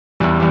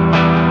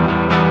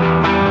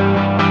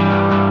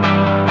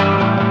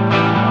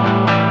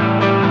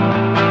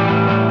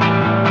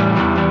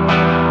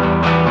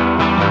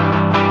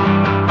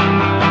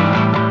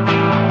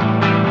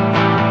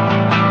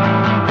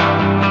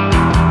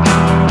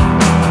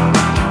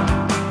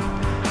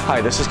Hi,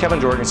 this is Kevin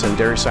Jorgensen,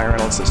 dairy sire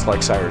analyst at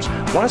Select Sires.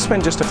 I want to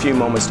spend just a few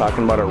moments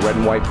talking about our red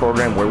and white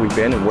program, where we've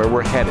been and where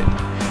we're headed.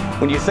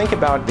 When you think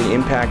about the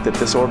impact that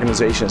this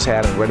organization has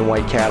had on red and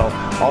white cattle,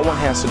 all one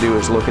has to do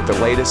is look at the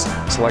latest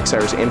Select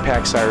Sires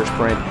Impact Sires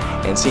print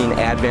and seeing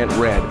Advent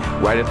Red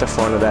right at the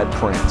front of that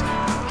print.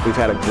 We've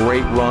had a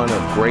great run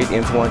of great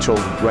influential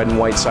red and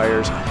white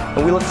sires,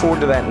 and we look forward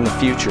to that in the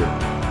future.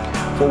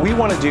 What we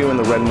want to do in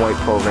the red and white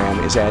program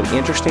is add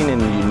interesting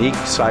and unique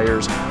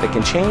sires that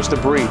can change the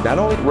breed, not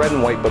only red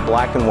and white but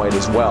black and white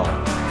as well.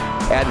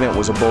 Advent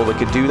was a bull that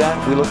could do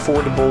that. We look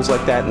forward to bulls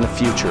like that in the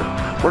future.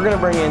 We're going to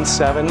bring in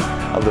 7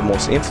 of the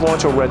most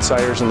influential red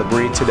sires in the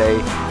breed today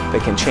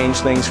that can change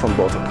things from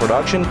both a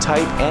production,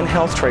 type, and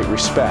health trait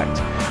respect.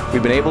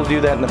 We've been able to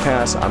do that in the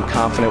past. I'm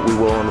confident we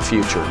will in the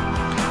future.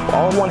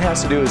 All one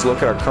has to do is look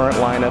at our current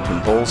lineup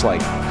and bulls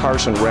like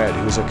Carson Red,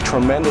 who's a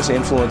tremendous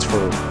influence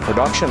for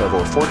production of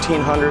over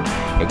 1,400,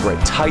 a great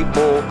type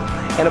bull,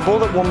 and a bull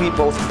that will meet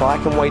both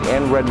black and white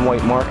and red and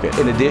white market.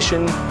 In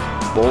addition,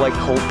 a bull like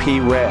Colt P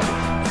Red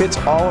fits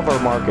all of our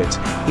markets.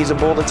 He's a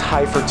bull that's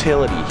high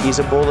fertility. He's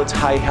a bull that's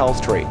high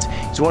health traits.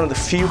 He's one of the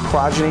few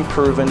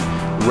progeny-proven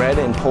red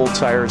and polled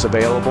sires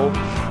available,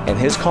 and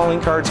his calling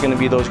card is going to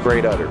be those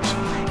great udders.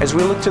 As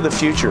we look to the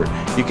future,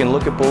 you can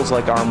look at bulls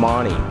like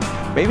Armani,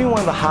 maybe one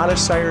of the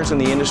hottest sires in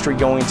the industry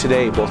going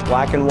today, both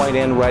black and white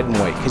and red and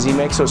white, because he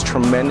makes those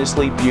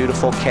tremendously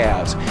beautiful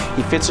calves.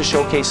 He fits the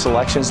Showcase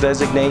Selections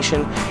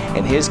designation,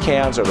 and his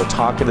calves are the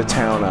talk of the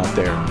town out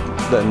there.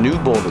 The new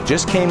bull that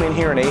just came in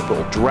here in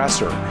April,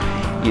 Dresser,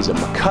 he's a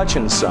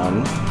McCutcheon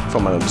son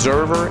from an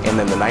Observer, and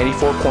then the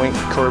 94-point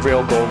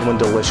Curveil Goldwyn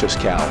Delicious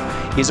cow.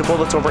 He's a bull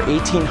that's over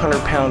 1,800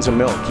 pounds of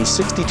milk. He's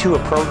 62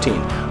 of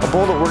protein, a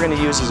bull that we're going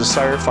to use as a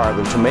sire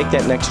father to make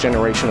that next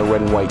generation of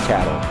red and white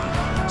cattle.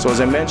 So as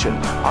I mentioned,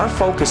 our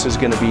focus is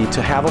going to be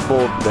to have a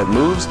bull that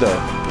moves the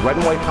red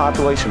and white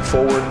population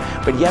forward,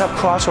 but yet a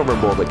crossover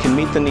bull that can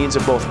meet the needs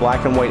of both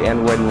black and white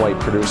and red and white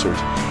producers.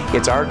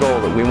 It's our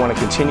goal that we want to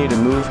continue to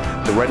move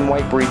the red and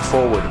white breed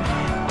forward.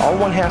 All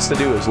one has to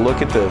do is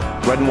look at the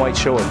red and white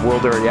show at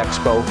World Dairy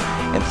Expo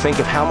and think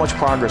of how much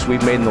progress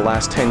we've made in the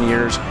last 10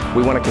 years.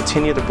 We want to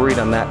continue the breed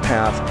on that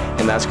path,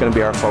 and that's going to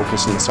be our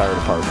focus in the sire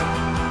department.